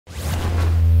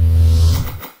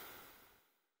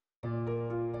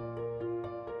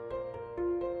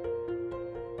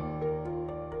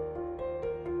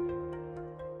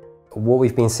What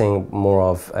we've been seeing more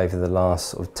of over the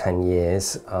last sort of 10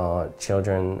 years are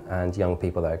children and young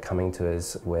people that are coming to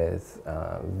us with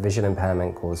visual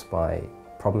impairment caused by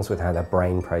problems with how their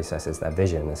brain processes their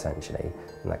vision, essentially,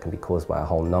 and that can be caused by a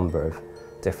whole number of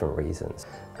different reasons.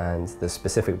 And the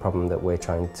specific problem that we're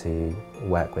trying to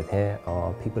work with here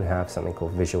are people who have something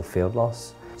called visual field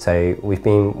loss. So we've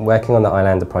been working on the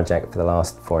Islander project for the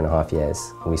last 4.5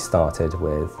 years. We started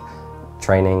with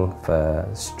training for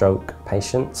stroke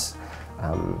patients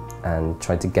and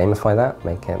tried to gamify that,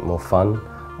 make it more fun,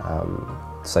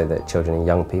 so that children and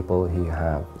young people who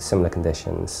have similar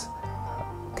conditions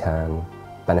can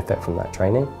benefit from that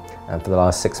training. And for the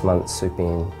last 6 months we've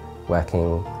been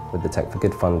working with the Tech for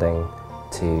Good funding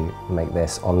to make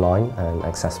this online and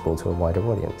accessible to a wider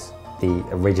audience. The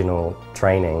original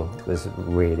training was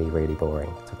really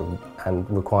boring and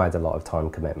required a lot of time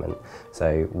commitment.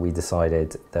 So we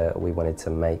decided that we wanted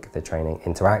to make the training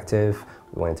interactive,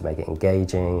 we wanted to make it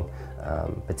engaging,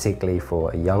 particularly for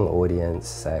a young audience,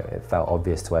 so it felt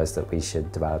obvious to us that we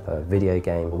should develop a video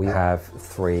game. We have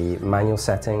 3 manual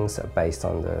settings that are based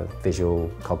on the visual,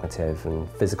 cognitive and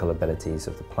physical abilities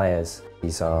of the players.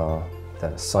 These are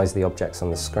the size of the objects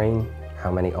on the screen, how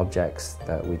many objects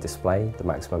that we display, the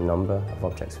maximum number of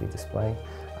objects we display,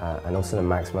 and also the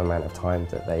maximum amount of time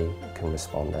that they can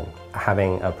respond in.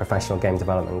 Having a professional game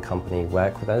development company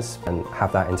work with us and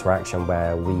have that interaction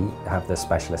where we have the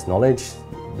specialist knowledge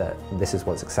that this is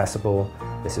what's accessible,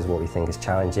 this is what we think is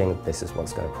challenging, this is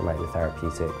what's going to promote the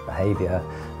therapeutic behaviour,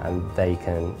 and they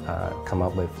can come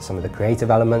up with some of the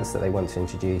creative elements that they want to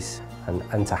introduce,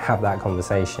 and to have that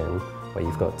conversation where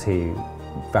you've got 2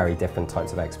 very different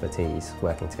types of expertise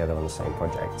working together on the same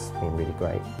project. It's been really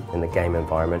great. In the game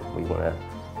environment, we want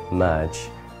to merge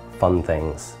fun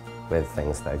things with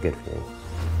things that are good for you.